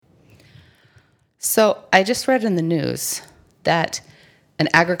So I just read in the news that an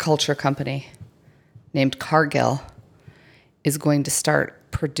agriculture company named Cargill is going to start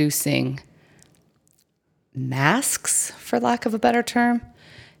producing masks, for lack of a better term,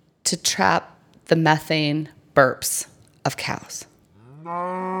 to trap the methane burps of cows.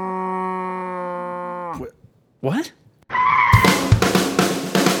 What?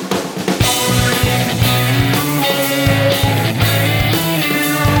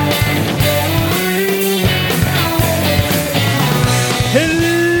 Hello,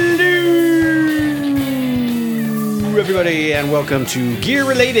 everybody, and welcome to Gear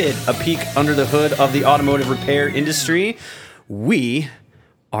Related, a peek under the hood of the automotive repair industry. We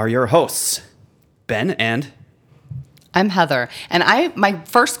are your hosts, Ben and... I'm Heather, and my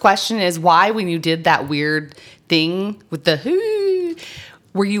first question is why, when you did that weird thing with the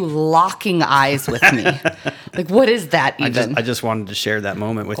were you locking eyes with me? Like, what is that even? I just wanted to share that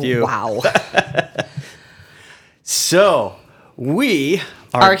moment with you. Wow. So, we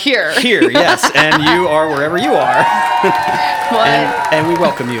are here. Here, yes, and you are wherever you are. What? And we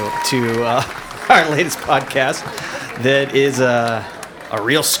welcome you to our latest podcast that is a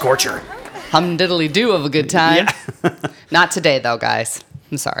real scorcher. Hum-diddly-do of a good time. Yeah. Not today, though, guys.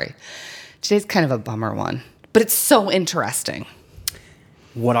 I'm sorry. Today's kind of a bummer one, but it's so interesting.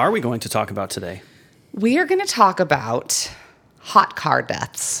 What are we going to talk about today? We are going to talk about hot car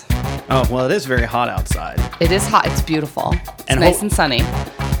deaths. Oh, well, it is very hot outside. It is hot. It's beautiful. It's nice and sunny.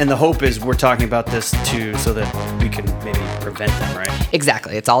 And the hope is we're talking about this too so that we can maybe prevent them, right?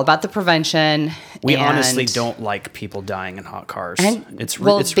 Exactly. It's all about the prevention. We honestly don't like people dying in hot cars. It's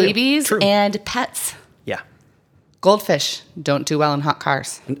babies True. and pets. Yeah. Goldfish don't do well in hot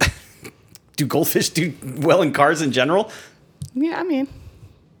cars. Do goldfish do well in cars in general? Yeah, I mean,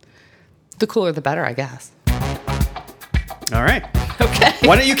 the cooler the better, I guess. All right. Okay.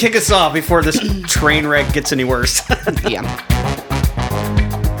 Why don't you kick us off before this train wreck gets any worse? Yeah.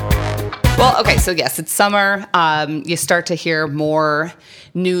 Well, okay, so yes, it's summer. You start to hear more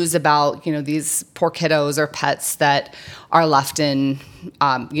news about, these poor kiddos or pets that are left in,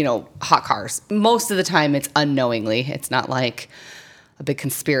 hot cars. Most of the time it's unknowingly. It's not like a big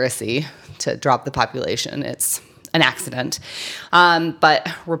conspiracy to drop the population. It's an accident. But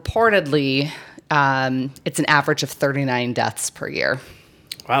reportedly, it's an average of 39 deaths per year.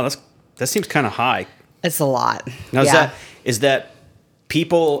 Wow, that seems kind of high. It's a lot. Now, yeah. is that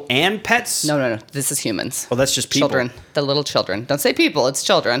people and pets? No. This is humans. Oh, that's just people. Children. The little children. Don't say people. It's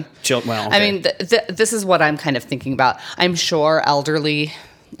children. Well, okay. I mean, this is what I'm kind of thinking about. I'm sure elderly,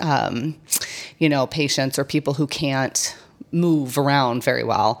 patients or people who can't move around very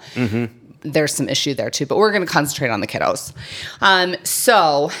well. Mm-hmm. There's some issue there too, but we're going to concentrate on the kiddos.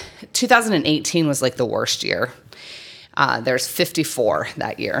 So 2018 was like the worst year. There's 54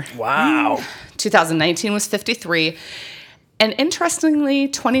 that year. Wow. 2019 was 53. And interestingly,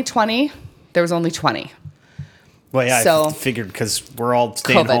 2020, there was only 20. Well, yeah, so, I figured because we're all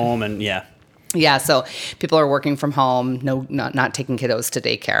staying home and yeah. Yeah, so people are working from home, not taking kiddos to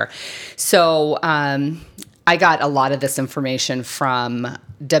daycare. So I got a lot of this information from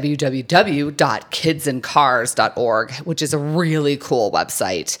www.kidsandcars.org, which is a really cool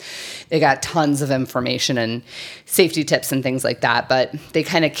website. They got tons of information and safety tips and things like that, but they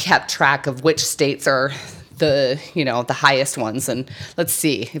kind of kept track of which states are the highest ones. And let's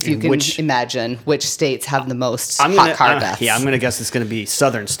see if you can imagine which states have the most hot car deaths. Yeah, I'm going to guess it's going to be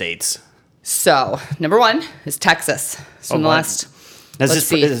southern states. So, number one is Texas. So in the last...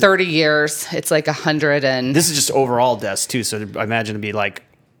 30 years, it's like 100 and... This is just overall deaths, too, so I imagine it'd be like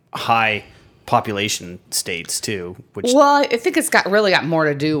high population states, too. Well, I think it's really got more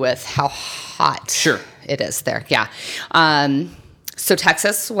to do with how hot it is there, yeah. So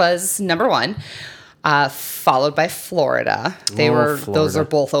Texas was number one, followed by Florida. Those are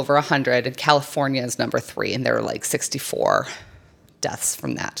both over 100, and California is number 3, and there were like 64 deaths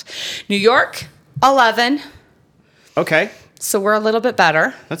from that. New York, 11. Okay. So we're a little bit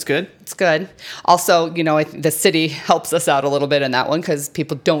better. That's good. It's good. Also, the city helps us out a little bit in that one because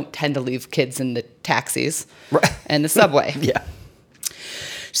people don't tend to leave kids in the taxis and the subway. Yeah.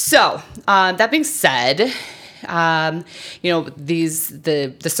 So that being said, the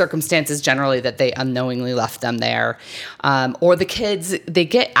circumstances generally that they unknowingly left them there, or the kids, they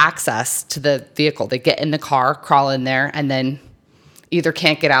get access to the vehicle. They get in the car, crawl in there, and then either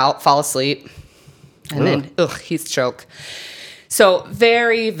can't get out, fall asleep, and then heat stroke. So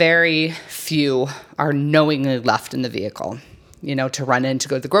very, very few are knowingly left in the vehicle, to run in to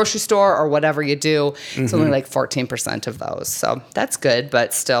go to the grocery store or whatever you do. It's only like 14% of those. So that's good,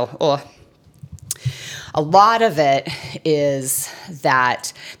 but still, A lot of it is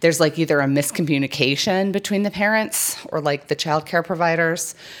that there's like either a miscommunication between the parents or like the child care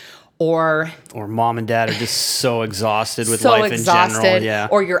providers, or mom and dad are just so exhausted with life in general. Yeah.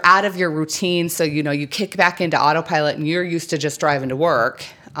 Or you're out of your routine. So, you kick back into autopilot and you're used to just driving to work.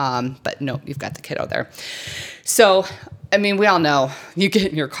 But no, you've got the kiddo there. So, I mean, we all know you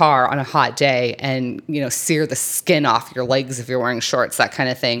get in your car on a hot day and, sear the skin off your legs if you're wearing shorts, that kind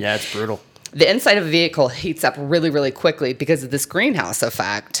of thing. Yeah, it's brutal. The inside of a vehicle heats up really, really quickly because of this greenhouse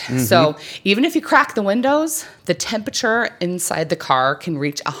effect. Mm-hmm. So even if you crack the windows, the temperature inside the car can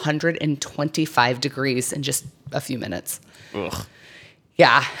reach 125 degrees in just a few minutes. Ugh.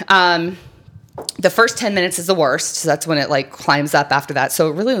 Yeah. The first 10 minutes is the worst. So that's when it like climbs up after that. So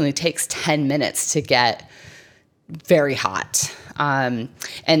it really only takes 10 minutes to get very hot. And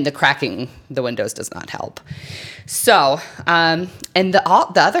the cracking the windows does not help. So, and the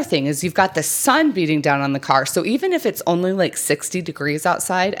other thing is you've got the sun beating down on the car. So even if it's only like 60 degrees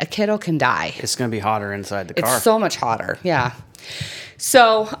outside, a kiddo can die. It's going to be hotter inside the car. It's so much hotter. Yeah.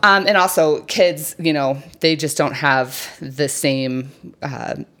 So, and also kids, they just don't have the same,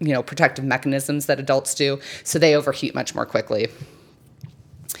 protective mechanisms that adults do. So they overheat much more quickly.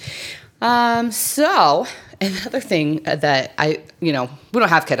 So another thing that we don't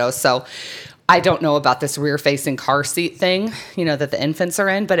have kiddos, so I don't know about this rear-facing car seat thing, that the infants are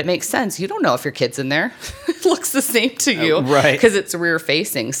in, but it makes sense. You don't know if your kid's in there. It looks the same to you. Right. Because it's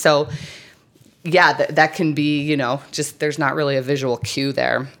rear-facing. So, yeah, that can be, just there's not really a visual cue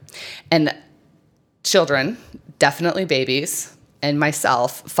there. And children, definitely babies, and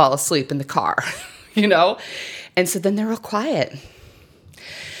myself fall asleep in the car, And so then they're real quiet.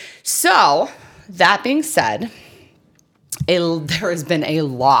 So, that being said, there has been a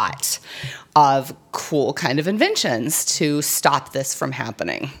lot of cool kind of inventions to stop this from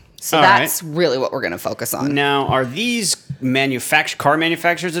happening. So that's really what we're going to focus on. Now, are these car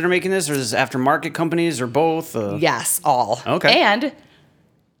manufacturers that are making this, or is this aftermarket companies, or both? Yes, all. Okay. And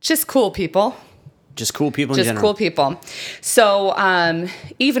just cool people. Just cool people in general. Just cool people. So,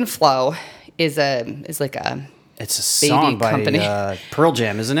 Evenflo is like a It's a song by Pearl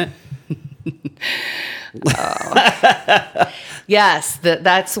Jam, isn't it? Yes,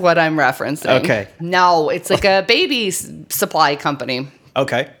 that's what I'm referencing. Okay. No, it's like a baby supply company.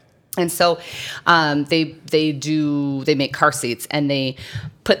 Okay. And so they make car seats, and they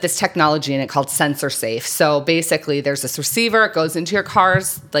put this technology in it called Sensor Safe. So basically there's this receiver, it goes into your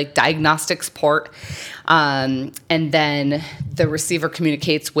car's like diagnostics port, and then the receiver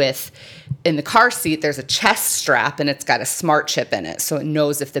communicates with, in the car seat there's a chest strap and it's got a smart chip in it, so it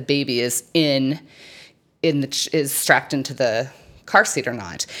knows if the baby is is strapped into the car seat or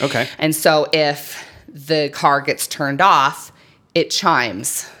not. Okay. And so if the car gets turned off, it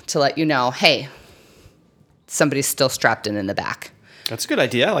chimes to let you know, hey, somebody's still strapped in the back. That's a good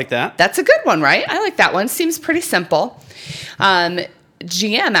idea. I like that. That's a good one, right? I like that one. Seems pretty simple.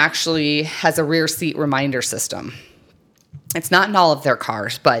 GM actually has a rear seat reminder system. It's not in all of their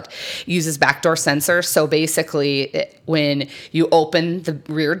cars, but uses backdoor sensors. So basically, when you open the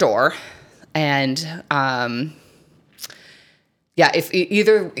rear door, and if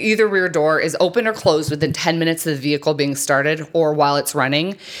either rear door is open or closed within 10 minutes of the vehicle being started or while it's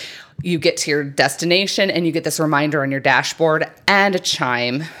running, you get to your destination and you get this reminder on your dashboard and a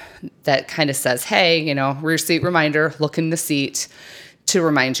chime that kind of says, hey, rear seat reminder, look in the seat, to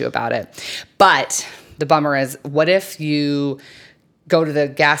remind you about it. But the bummer is, what if you go to the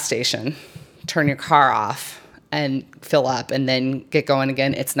gas station, turn your car off, and fill up and then get going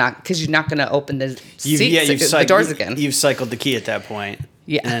again? It's not, because you're not going to open the the doors again. You've cycled the key at that point.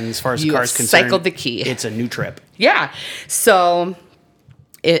 Yeah. And as far as the car's concerned, cycled the key. It's a new trip. Yeah. So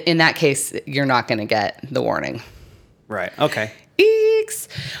in that case, you're not going to get the warning. Right. Okay. Eeks.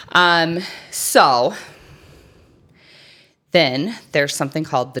 So then there's something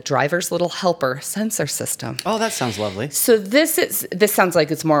called the driver's little helper sensor system. Oh, that sounds lovely. So this sounds like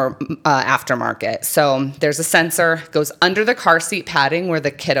it's more aftermarket. So there's a sensor, goes under the car seat padding where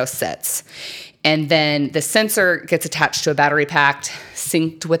the kiddo sits. And then the sensor gets attached to a battery pack,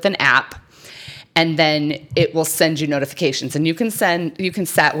 synced with an app, and then it will send you notifications. And you can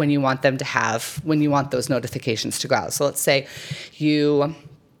set when you want those notifications to go out. So let's say you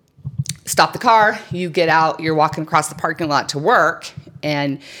stop the car, you get out, you're walking across the parking lot to work,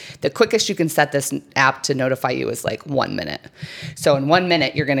 and the quickest you can set this app to notify you is like 1 minute. So in 1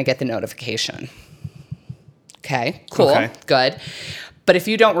 minute, you're going to get the notification. Okay, cool, okay. Good. But if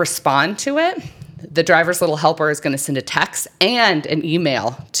you don't respond to it, the driver's little helper is going to send a text and an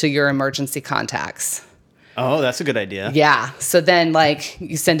email to your emergency contacts. Oh, that's a good idea. Yeah. So then, like,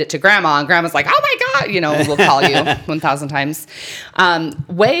 you send it to grandma, and grandma's like, "Oh my God," we'll call you 1,000 times.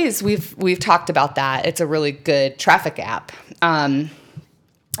 Waze, we've talked about that. It's a really good traffic app.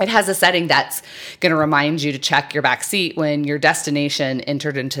 It has a setting that's going to remind you to check your back seat when your destination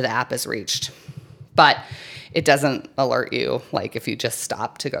entered into the app is reached. But it doesn't alert you, like, if you just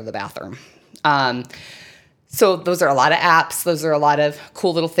stop to go to the bathroom. So those are a lot of apps. Those are a lot of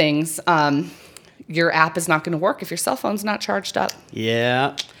cool little things. Your app is not going to work if your cell phone's not charged up.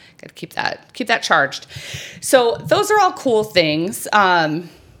 Yeah. Got to keep that charged. So those are all cool things.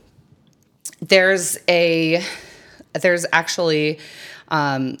 There's actually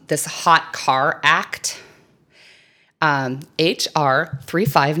this Hot Car Act, HR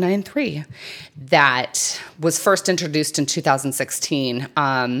 3593, that was first introduced in 2016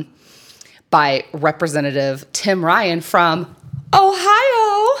 by Representative Tim Ryan from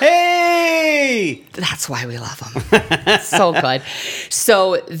Ohio. Hey! That's why we love them. So good.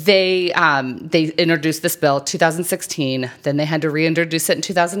 So they introduced this bill 2016. Then they had to reintroduce it in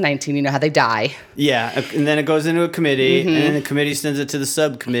 2019. You know how they die. Yeah, and then it goes into a committee, and then the committee sends it to the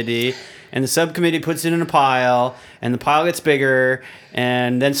subcommittee, and the subcommittee puts it in a pile, and the pile gets bigger,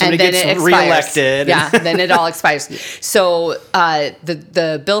 and then somebody gets reelected. Yeah, then it all expires. So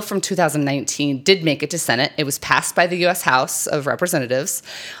the bill from 2019 did make it to Senate. It was passed by the U.S. House of Representatives.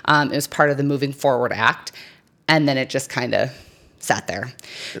 It was part of the Moving Forward Act, and then it just kind of sat there.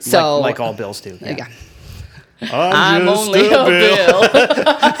 So like all bills do. Yeah. I'm only a bill.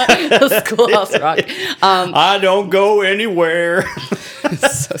 Schoolhouse Rock. I don't go anywhere.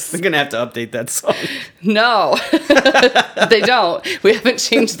 So We're going to have to update that song. No, they don't. We haven't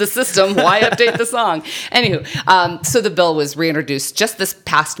changed the system. Why update the song? Anywho, so the bill was reintroduced just this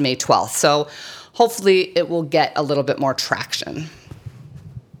past May 12th. So hopefully it will get a little bit more traction.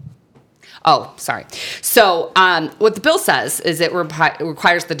 Oh, sorry. So what the bill says is it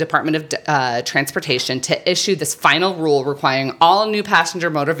requires the Department of Transportation to issue this final rule requiring all new passenger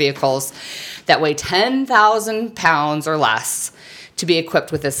motor vehicles that weigh 10,000 pounds or less to be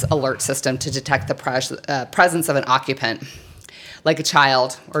equipped with this alert system to detect the presence of an occupant, like a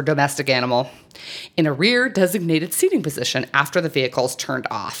child or domestic animal, in a rear designated seating position after the vehicle is turned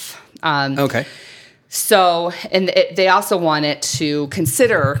off. Okay. So, and they also want it to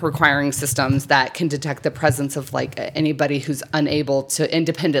consider requiring systems that can detect the presence of like anybody who's unable to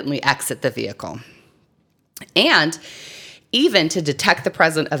independently exit the vehicle. And even to detect the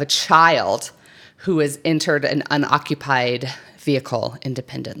presence of a child who has entered an unoccupied vehicle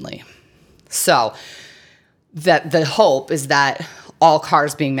independently. So, that the hope is that all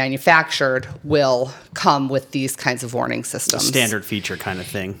cars being manufactured will come with these kinds of warning systems. Standard feature kind of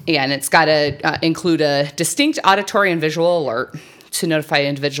thing. Yeah, and it's got to include a distinct auditory and visual alert to notify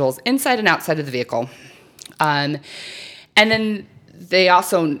individuals inside and outside of the vehicle. And then they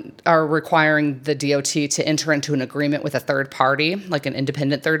also are requiring the DOT to enter into an agreement with a third party, like an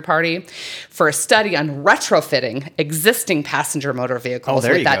independent third party, for a study on retrofitting existing passenger motor vehicles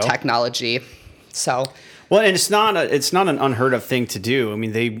with that technology. So... Well, and it's not an unheard of thing to do. I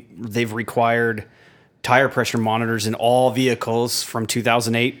mean, they've required tire pressure monitors in all vehicles from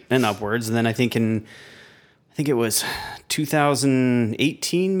 2008 and upwards, and then I think it was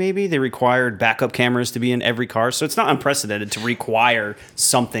 2018 maybe they required backup cameras to be in every car. So it's not unprecedented to require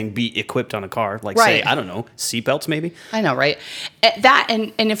something be equipped on a car, like say, I don't know, seatbelts maybe. I know, right? That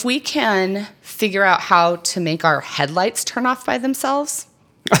and if we can figure out how to make our headlights turn off by themselves.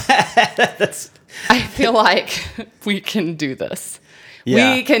 I feel like we can do this.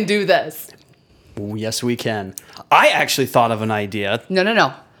 Yeah. We can do this. Oh, yes, we can. I actually thought of an idea.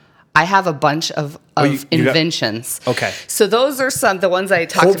 No. I have a bunch of inventions. Okay. So those are the ones I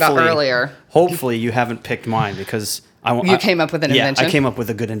talked about earlier. Hopefully you haven't picked mine because You came up with an invention? Yeah, I came up with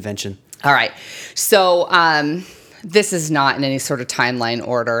a good invention. All right. So this is not in any sort of timeline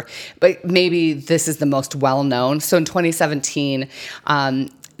order, but maybe this is the most well-known. So in 2017,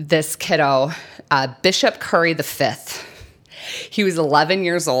 this kiddo, Bishop Curry V, he was 11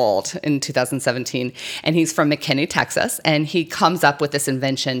 years old in 2017, and he's from McKinney, Texas, and he comes up with this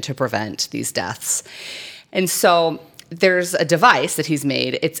invention to prevent these deaths. And so there's a device that he's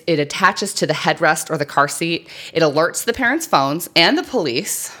made. It attaches to the headrest or the car seat. It alerts the parents' phones and the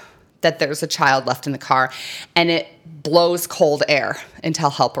police that there's a child left in the car, and it blows cold air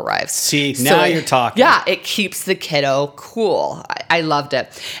until help arrives. See, now you're talking. Yeah, it keeps the kiddo cool. I loved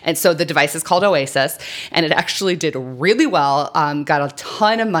it. And so the device is called Oasis, and it actually did really well, got a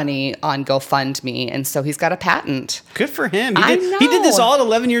ton of money on GoFundMe, and so he's got a patent. Good for him. He did this all at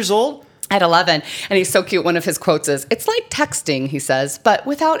 11 years old? At 11, and he's so cute. One of his quotes is, "It's like texting," he says, "but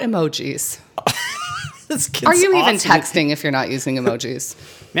without emojis." This kid's Are you even awesome. texting if you're not using emojis?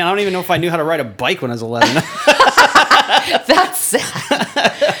 Man, I don't even know if I knew how to ride a bike when I was 11. That's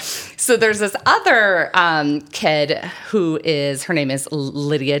sad. So there's this other kid her name is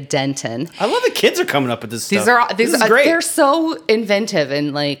Lydia Denton. I love the kids are coming up with this These stuff. are This is great. they're so inventive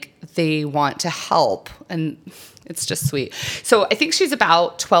and like they want to help and it's just sweet. So I think she's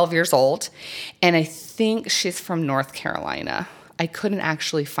about 12 years old and I think she's from North Carolina. I couldn't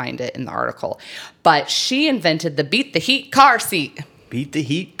actually find it in the article, but she invented the Beat the Heat car seat. Beat the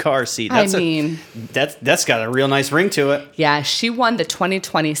Heat car seat. That's got a real nice ring to it. Yeah, she won the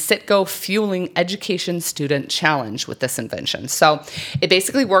 2020 Citgo Fueling Education Student Challenge with this invention. So it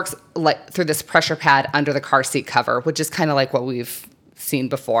basically works like through this pressure pad under the car seat cover, which is kind of like what we've seen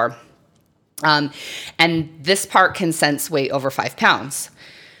before. And this part can sense weight over 5 pounds.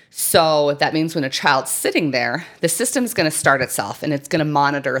 So that means when a child's sitting there, the system's going to start itself and it's going to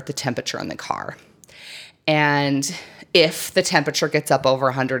monitor the temperature in the car. And if the temperature gets up over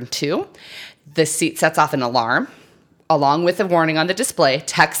 102, the seat sets off an alarm along with a warning on the display,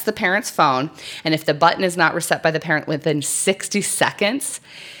 texts the parent's phone, and if the button is not reset by the parent within 60 seconds,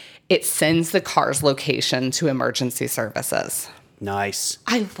 it sends the car's location to emergency services. Nice.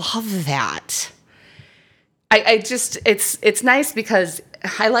 I love that. It's nice because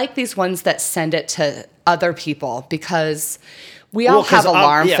I like these ones that send it to other people because we all have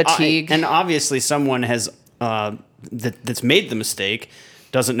alarm fatigue. And obviously someone has that's made the mistake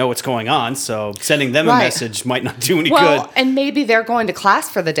doesn't know what's going on, so sending them a message might not do any good. And maybe they're going to class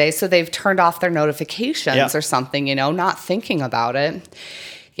for the day, so they've turned off their notifications or something, not thinking about it.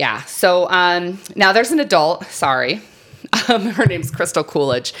 Yeah, so now there's an adult, sorry. Her name's Crystal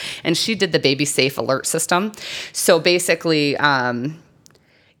Coolidge, and she did the Baby Safe alert system. So basically,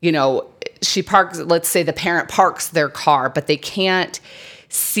 she parks, let's say the parent parks their car, but they can't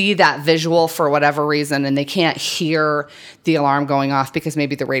see that visual for whatever reason, and they can't hear the alarm going off because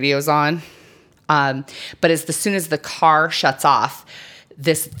maybe the radio's on. But as soon as the car shuts off,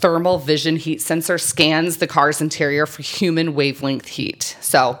 this thermal vision heat sensor scans the car's interior for human wavelength heat.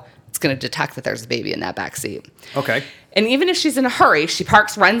 So it's going to detect that there's a baby in that back seat. Okay. And even if she's in a hurry, she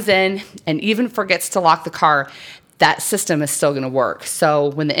parks, runs in, and even forgets to lock the car, that system is still going to work. So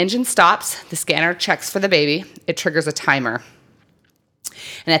when the engine stops, the scanner checks for the baby. It triggers a timer.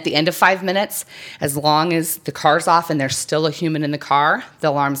 And at the end of 5 minutes, as long as the car's off and there's still a human in the car, the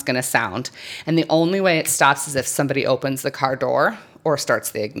alarm's going to sound. And the only way it stops is if somebody opens the car door or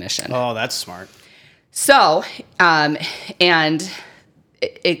starts the ignition. Oh, that's smart. So, and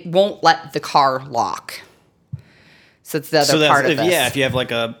it won't let the car lock. So it's the other part of this. Yeah, if you have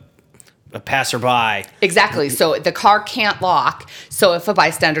like a passerby. Exactly. So the car can't lock. So if a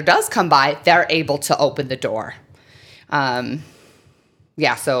bystander does come by, they're able to open the door.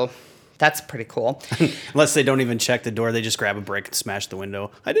 Yeah, so that's pretty cool. Unless they don't even check the door, they just grab a brick and smash the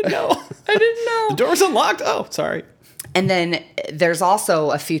window. I didn't know. I didn't know. The door's unlocked. Oh, sorry. And then there's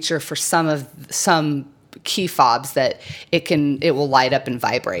also a feature for some key fobs that it will light up and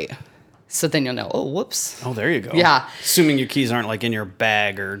vibrate. So then you'll know, oh, whoops. Oh, there you go. Yeah. Assuming your keys aren't like in your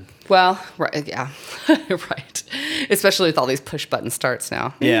bag or... Well, right, yeah. Right. Especially with all these push button starts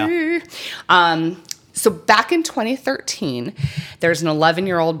now. Yeah. So back in 2013, there's an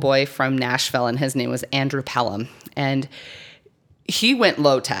 11-year-old boy from Nashville, and his name was Andrew Pelham. And he went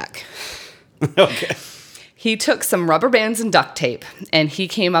low tech. Okay. He took some rubber bands and duct tape, and he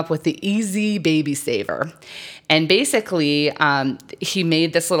came up with the Easy Baby Saver. And basically, he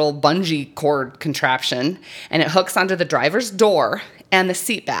made this little bungee cord contraption, and it hooks onto the driver's door and the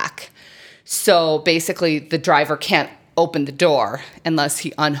seat back. So basically, the driver can't open the door unless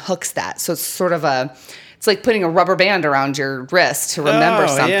he unhooks that. So it's sort of it's like putting a rubber band around your wrist to remember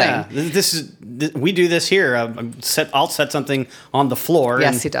something. Yeah. We do this here. I'll set something on the floor.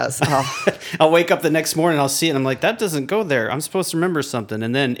 Yes, he does. Oh. I'll wake up the next morning, I'll see it, and I'm like, that doesn't go there. I'm supposed to remember something.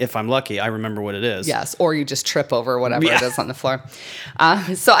 And then if I'm lucky, I remember what it is. Yes, or you just trip over whatever it is on the floor.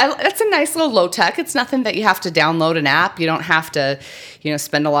 So that's a nice little low tech. It's nothing that you have to download an app. You don't have to,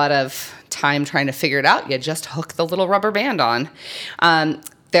 spend a lot of time trying to figure it out. You just hook the little rubber band on.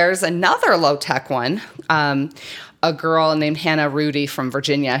 There's another low-tech one. A girl named Hannah Rudy from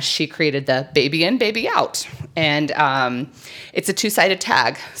Virginia, she created the Baby In, Baby Out. And it's a 2-sided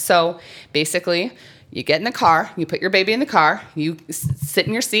tag. So basically, you get in the car, you put your baby in the car, you sit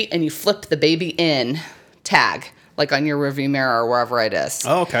in your seat, and you flip the Baby In tag, like on your rearview mirror or wherever it is.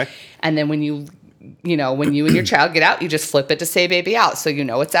 Oh, okay. And then when you and your child get out, you just flip it to say baby out, so you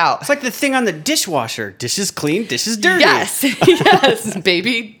know it's out. It's like the thing on the dishwasher. Dishes clean, dishes dirty. Yes, yes,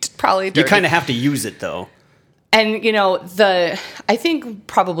 baby probably dirty. You kind of have to use it, though. And, you know, I think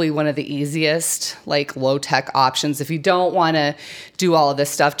probably one of the easiest, like, low-tech options, if you don't want to do all of this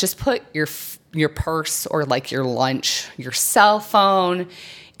stuff, just put your purse or, like, your lunch, your cell phone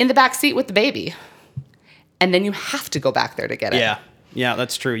in the back seat with the baby. And then you have to go back there to get it. Yeah. Yeah,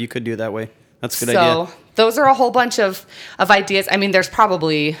 that's true. You could do it that way. That's a good So idea. those are a whole bunch of ideas. I mean, there's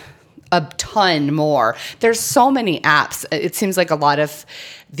probably a ton more. There's so many apps. It seems like a lot of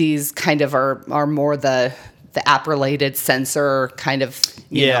these kind of are more the app-related sensor kind of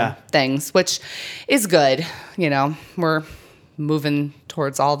you know, things, which is good. You know, we're moving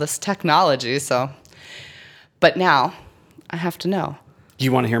towards all this technology. So, but now I have to know. Do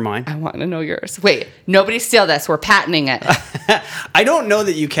you want to hear mine? I want to know yours. Wait, nobody steal this. We're patenting it. I don't know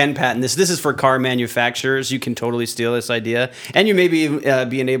that you can patent this. This is for car manufacturers. You can totally steal this idea. And you may be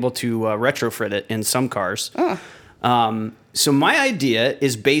being able to retrofit it in some cars. Oh. So my idea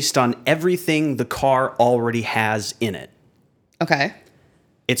is based on everything the car already has in it. Okay.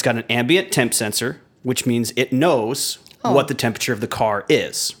 It's got an ambient temp sensor, which means it knows what the temperature of the car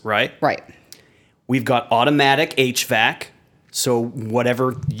is, right? Right. We've got automatic HVAC. So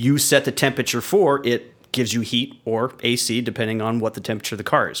whatever you set the temperature for, it gives you heat or AC, depending on what the temperature of the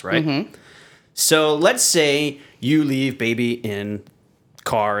car is, right? Mm-hmm. So let's say you leave baby in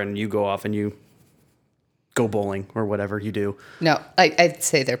car and you go off and you go bowling or whatever you do. No, I'd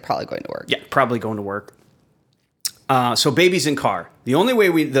say they're probably going to work. Yeah, probably going to work. So baby's in car. The only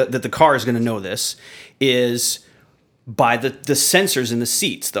way that the car is going to know this is by the sensors in the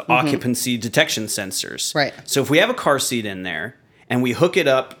seats, the occupancy detection sensors. Right. So if we have a car seat in there and we hook it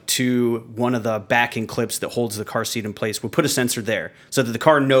up to one of the backing clips that holds the car seat in place, we'll put a sensor there so that the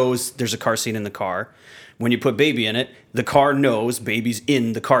car knows there's a car seat in the car. When you put baby in it, the car knows baby's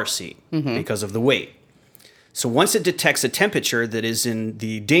in the car seat because of the weight. So once it detects a temperature that is in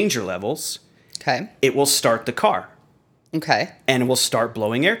the danger levels, it will start the car. Okay. And it will start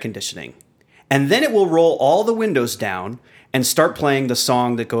blowing air conditioning. And then it will roll all the windows down and start playing the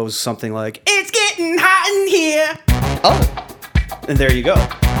song that goes something like, "It's getting hot in here." Oh. And there you go.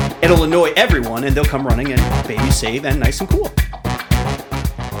 It'll annoy everyone and they'll come running and baby's safe and nice and cool.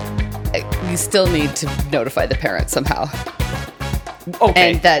 You still need to notify the parents somehow.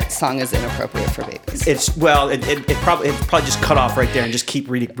 Okay. And that song is inappropriate for babies. It probably just cut off right there and just keep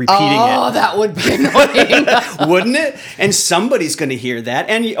repeating it. Oh, that would be annoying. Wouldn't it? And somebody's going to hear that.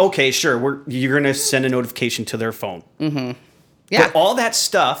 And okay, sure, you're going to send a notification to their phone. Mm-hmm. Yeah. But all that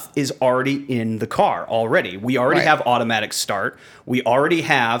stuff is already in the car already. We already have automatic start. We already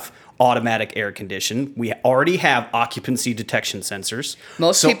have automatic air condition. We already have occupancy detection sensors.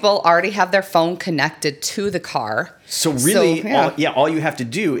 Most people already have their phone connected to the car. So really, all you have to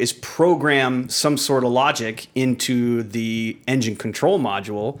do is program some sort of logic into the engine control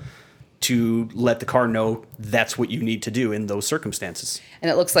module to let the car know that's what you need to do in those circumstances. And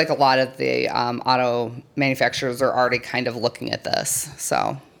it looks like a lot of the auto manufacturers are already kind of looking at this.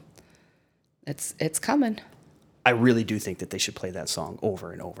 So it's coming. I really do think that they should play that song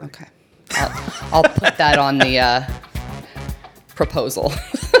over and over. Okay. I'll put that on the proposal.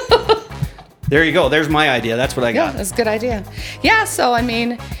 There you go. There's my idea. That's what I got. Yeah, that's a good idea. Yeah, so I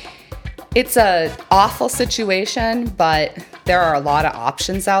mean, it's an awful situation, but there are a lot of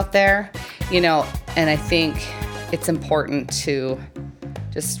options out there, you know, and I think it's important to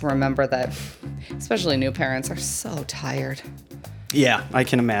just remember that, especially new parents, are so tired. Yeah, I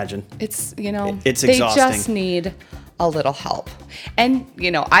can imagine. It's, you know, it's exhausting. They just need a little help. And,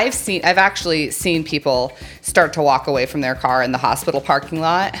 you know, I've actually seen people start to walk away from their car in the hospital parking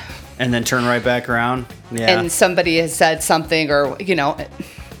lot. And then turn right back around. Yeah. And somebody has said something, or, you know,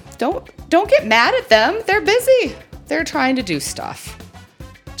 don't get mad at them. They're busy. They're trying to do stuff.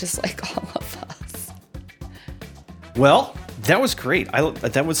 Just like all of us. Well, that was great.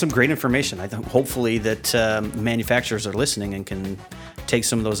 That was some great information. I think hopefully that manufacturers are listening and can take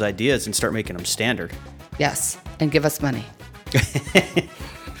some of those ideas and start making them standard. Yes, and give us money.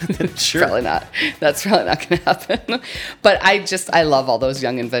 Sure. Probably not. That's probably not going to happen. But I love all those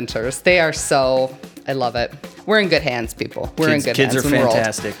young inventors. They are so, I love it. We're in good hands, people. We're in good hands. Kids are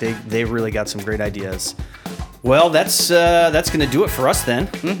fantastic. They really got some great ideas. Well, that's going to do it for us then.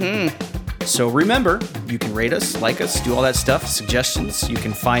 Mm-hmm. So remember, you can rate us, like us, do all that stuff, suggestions. You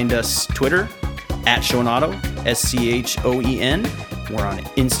can find us Twitter, @SchoenAuto, SCHOEN. We're on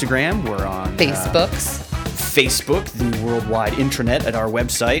Instagram. We're on Facebook, the worldwide intranet at our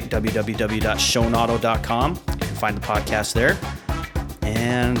website, www.schoenauto.com. You can find the podcast there.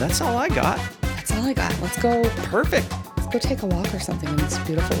 And that's all I got. Let's go. Perfect. Let's go take a walk or something in this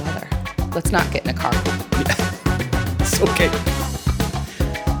beautiful weather. Let's not get in a car. It's okay.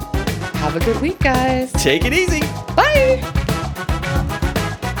 Have Have a good week, guys. Take it easy. Bye.